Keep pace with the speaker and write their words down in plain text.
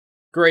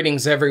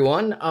Greetings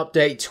everyone,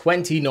 update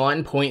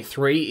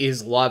 29.3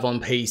 is live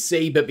on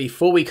PC, but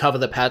before we cover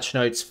the patch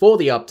notes for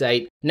the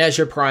update,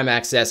 Nezha Prime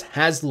Access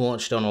has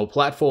launched on all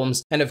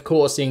platforms, and of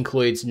course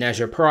includes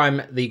Nezha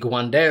Prime, the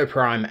Gwandeo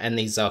Prime, and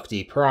the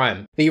Zukti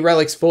Prime. The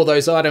relics for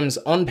those items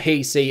on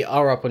PC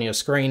are up on your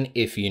screen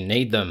if you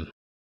need them.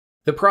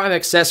 The Prime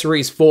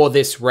accessories for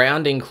this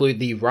round include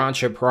the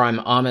Rancher Prime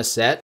armor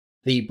set,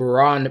 the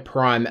Bran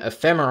Prime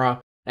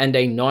ephemera, and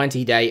a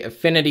 90-day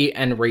affinity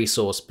and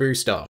resource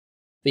booster.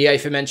 The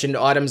aforementioned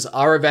items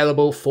are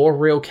available for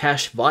real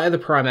cash via the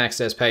Prime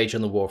Access page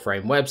on the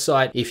Warframe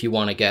website if you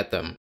want to get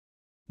them.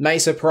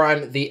 Mesa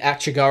Prime, the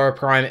Achigara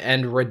Prime,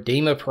 and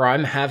Redeemer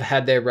Prime have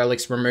had their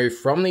relics removed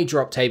from the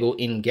drop table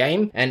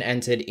in-game and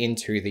entered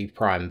into the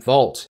Prime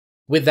Vault.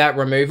 With that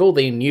removal,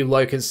 the new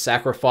Locus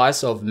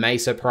Sacrifice of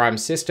Mesa Prime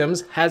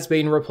systems has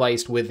been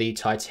replaced with the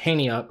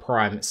Titania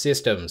Prime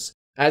systems.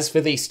 As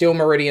for the Steel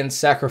Meridian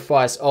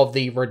Sacrifice of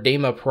the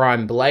Redeemer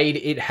Prime Blade,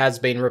 it has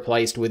been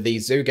replaced with the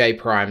Zuge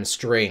Prime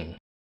String.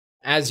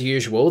 As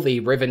usual, the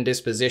Riven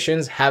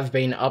Dispositions have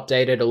been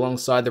updated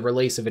alongside the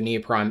release of a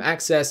new Prime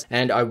Access,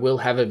 and I will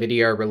have a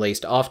video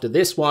released after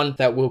this one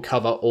that will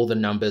cover all the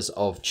numbers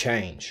of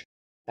change.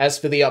 As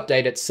for the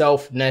update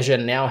itself,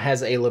 Nezha now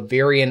has a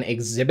Leverian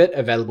exhibit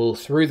available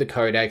through the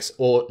Codex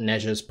or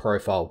Nezha's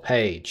profile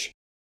page.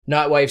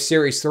 Nightwave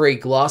Series 3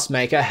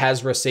 Glassmaker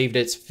has received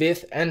its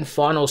 5th and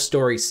final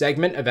story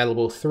segment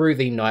available through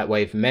the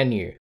Nightwave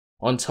menu.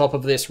 On top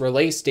of this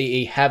release,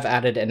 DE have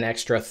added an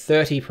extra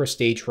 30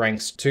 prestige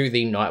ranks to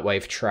the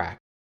Nightwave track.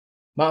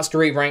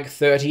 Mastery rank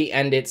 30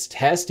 and its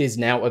test is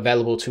now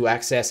available to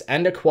access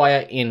and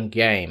acquire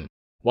in-game.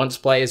 Once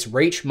players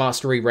reach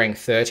Mastery rank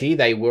 30,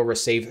 they will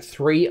receive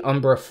 3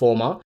 Umbra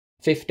Former,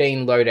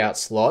 15 loadout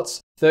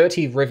slots,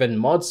 30 Riven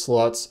mod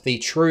slots, the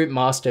True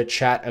Master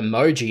chat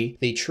emoji,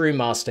 the True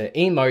Master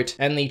emote,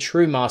 and the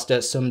True Master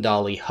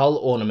Sumdali hull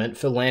ornament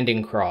for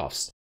landing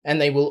crafts. And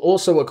they will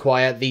also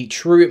acquire the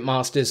True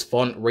Master's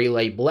font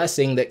relay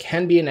blessing that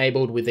can be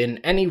enabled within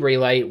any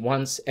relay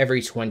once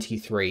every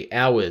 23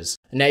 hours.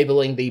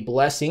 Enabling the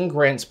blessing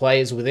grants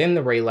players within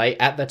the relay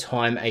at the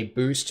time a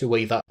boost to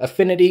either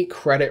affinity,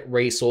 credit,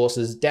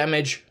 resources,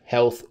 damage,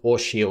 health, or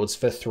shields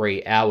for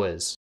 3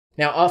 hours.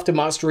 Now, after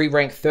Mastery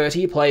rank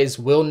 30, players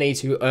will need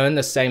to earn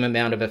the same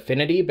amount of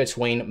affinity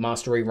between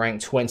Mastery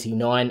rank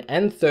 29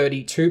 and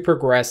 30 to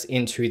progress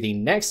into the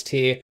next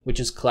tier, which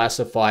is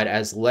classified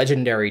as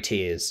Legendary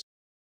tiers.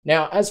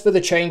 Now, as for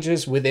the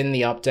changes within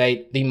the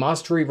update, the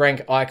Mastery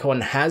rank icon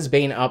has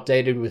been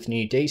updated with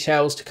new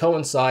details to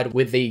coincide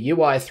with the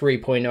UI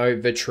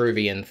 3.0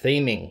 Vitruvian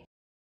theming.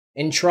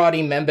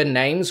 Entrati member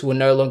names will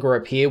no longer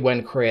appear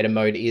when Creator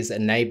Mode is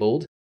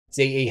enabled.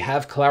 DE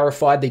have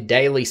clarified the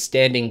daily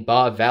standing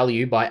bar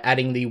value by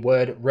adding the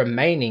word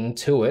remaining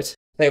to it.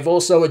 They've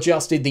also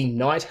adjusted the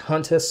Night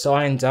Hunter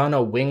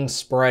Syandana wing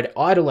spread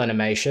idle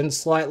animation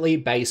slightly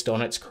based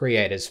on its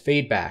creator's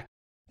feedback.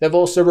 They've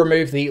also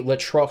removed the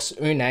Latrox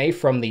Une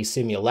from the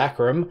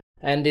simulacrum,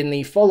 and in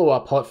the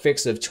follow-up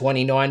hotfix of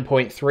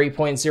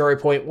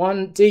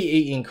 29.3.0.1,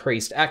 DE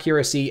increased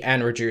accuracy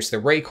and reduced the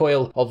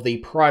recoil of the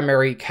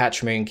primary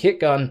Catchmoon kit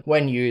gun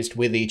when used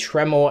with the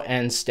Tremor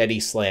and Steady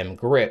Slam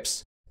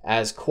grips.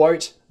 As,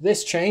 quote,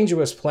 "This change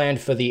was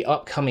planned for the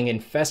upcoming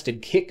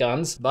infested kit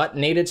guns, but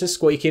needed to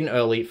squeak in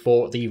early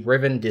for the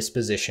Riven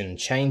Disposition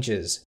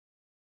changes."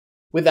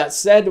 With that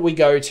said, we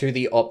go to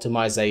the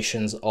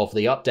optimizations of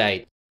the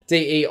update.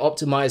 DE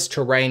optimized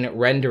terrain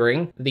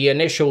rendering, the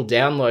initial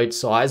download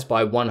size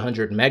by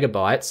 100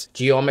 megabytes,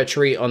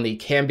 geometry on the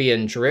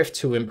Cambion drift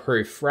to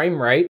improve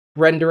frame rate,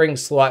 rendering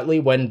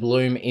slightly when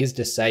bloom is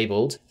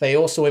disabled. They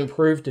also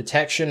improved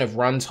detection of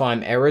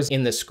runtime errors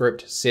in the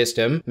script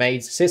system,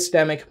 made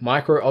systemic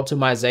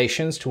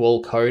micro-optimizations to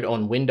all code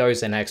on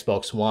Windows and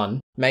Xbox One,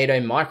 made a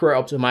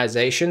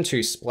micro-optimization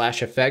to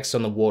splash effects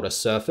on the water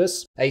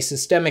surface, a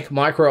systemic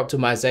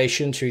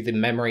micro-optimization to the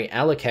memory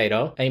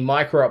allocator, a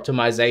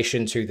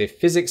micro-optimization to the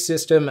physics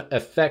system,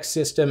 effects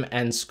system,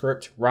 and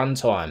script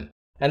runtime.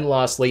 And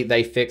lastly,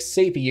 they fixed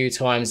CPU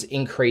times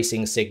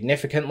increasing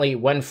significantly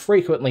when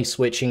frequently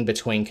switching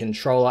between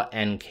controller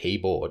and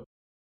keyboard.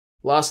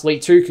 Lastly,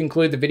 to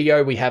conclude the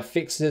video, we have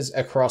fixes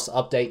across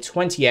update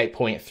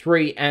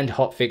 28.3 and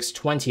hotfix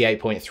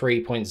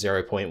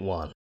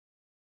 28.3.0.1.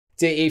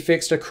 DE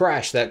fixed a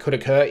crash that could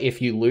occur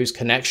if you lose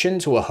connection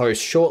to a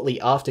host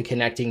shortly after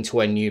connecting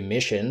to a new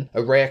mission,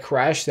 a rare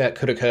crash that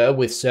could occur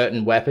with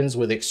certain weapons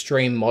with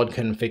extreme mod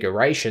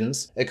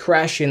configurations, a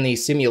crash in the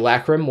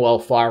simulacrum while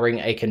firing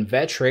a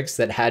Convetrix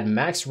that had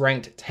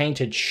max-ranked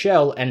tainted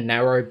shell and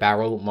narrow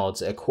barrel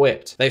mods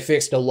equipped. They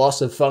fixed a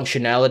loss of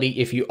functionality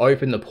if you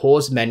open the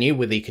pause menu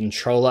with the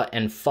controller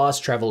and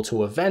fast travel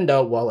to a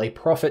vendor while a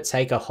profit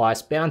taker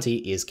heist bounty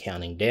is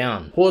counting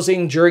down.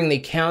 Pausing during the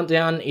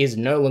countdown is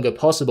no longer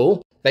possible.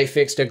 They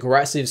fixed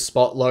aggressive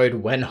spot load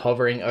when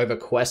hovering over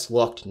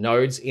quest-locked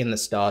nodes in the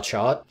star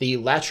chart, the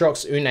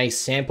Latrox Une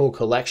sample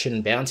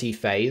collection bounty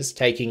phase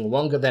taking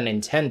longer than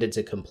intended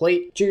to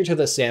complete due to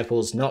the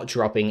samples not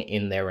dropping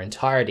in their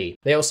entirety.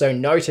 They also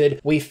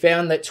noted, "We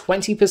found that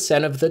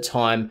 20% of the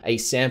time a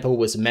sample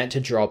was meant to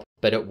drop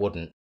but it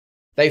wouldn't.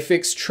 They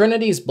fixed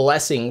Trinity's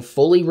Blessing,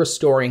 fully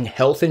restoring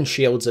health and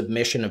shields of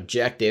mission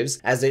objectives,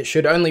 as it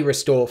should only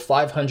restore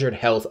 500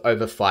 health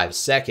over 5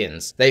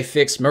 seconds. They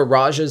fixed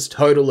Mirage's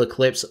Total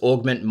Eclipse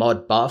Augment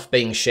mod buff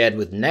being shared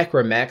with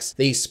Necromechs,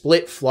 the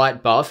Split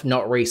Flight buff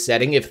not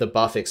resetting if the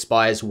buff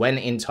expires when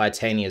in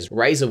Titania's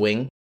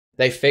Razorwing.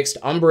 They fixed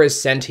Umbra's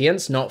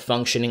Sentience not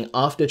functioning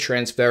after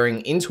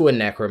transferring into a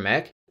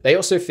Necromech. They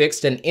also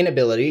fixed an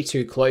inability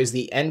to close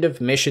the end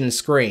of mission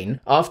screen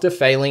after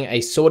failing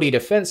a sortie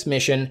defense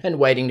mission and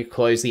waiting to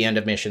close the end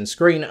of mission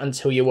screen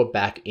until you were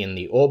back in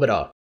the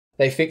orbiter.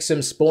 They fixed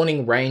some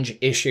spawning range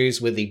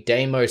issues with the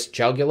Deimos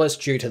Jugulus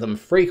due to them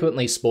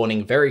frequently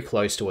spawning very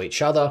close to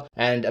each other,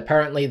 and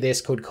apparently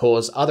this could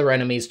cause other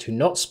enemies to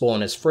not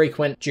spawn as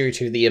frequent due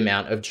to the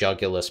amount of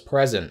Jugulus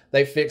present.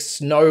 They fixed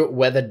snow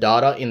weather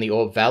data in the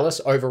Orb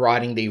Valis,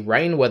 overriding the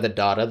rain weather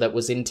data that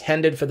was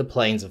intended for the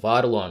plains of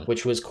Eidolon,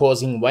 which was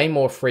causing way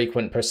more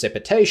frequent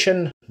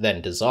precipitation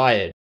than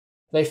desired.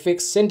 They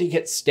fixed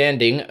Syndicate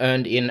standing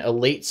earned in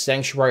Elite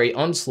Sanctuary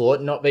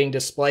Onslaught not being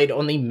displayed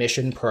on the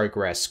mission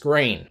progress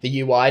screen, the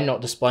UI not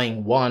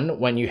displaying 1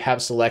 when you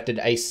have selected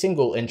a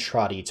single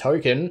Entrati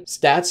token,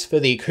 stats for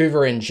the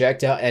Kuva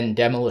Injector and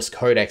Demolus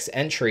Codex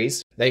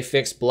entries. They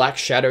fixed Black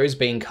Shadows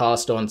being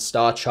cast on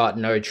Star Chart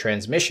node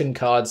transmission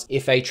cards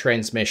if a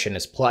transmission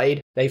is played.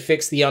 They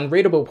fixed the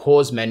Unreadable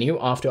Pause menu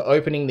after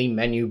opening the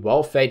menu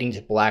while fading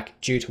to black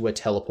due to a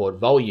teleport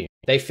volume.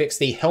 They fixed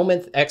the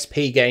Helminth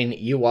XP gain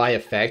UI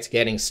effect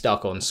getting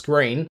stuck on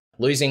screen,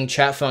 losing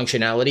chat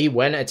functionality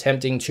when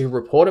attempting to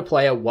report a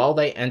player while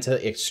they enter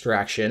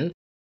extraction,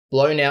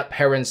 blown out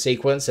Perrin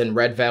sequence and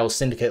Red Veil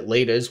Syndicate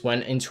leaders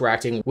when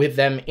interacting with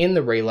them in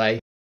the relay,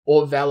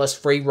 Orb Valis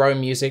free roam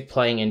music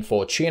playing in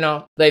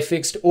Fortuna. They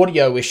fixed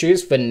audio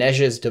issues for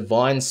Nezha's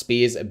Divine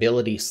Spear's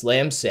ability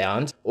slam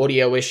sound,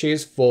 audio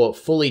issues for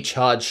fully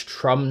charged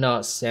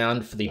Trumna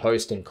sound for the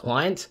host and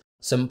client,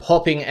 some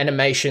popping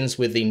animations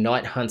with the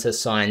Night Hunter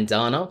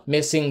Syandana,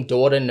 missing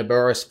Daughter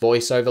Naburis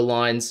voiceover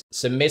lines,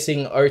 some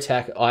missing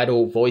Otak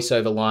Idol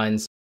voiceover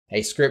lines,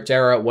 a script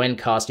error when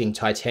casting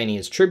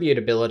Titania's Tribute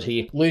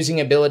ability, losing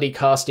ability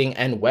casting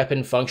and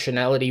weapon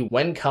functionality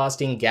when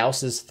casting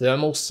Gauss's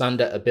Thermal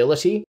Sunder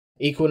ability,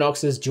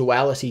 Equinox's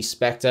Duality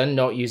Spectre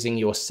not using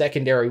your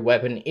secondary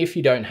weapon if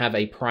you don't have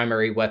a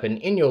primary weapon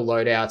in your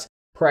loadout,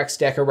 Prax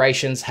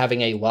decorations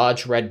having a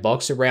large red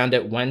box around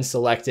it when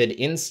selected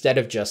instead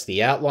of just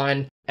the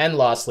outline, and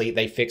lastly,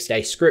 they fixed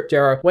a script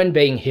error when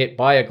being hit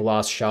by a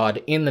glass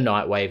shard in the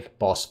Nightwave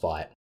boss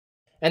fight.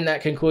 And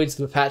that concludes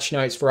the patch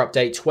notes for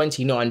update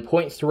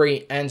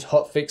 29.3 and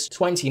hotfix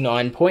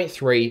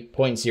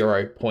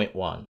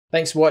 29.3.0.1.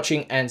 Thanks for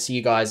watching and see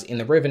you guys in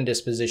the Riven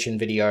Disposition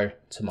video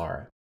tomorrow.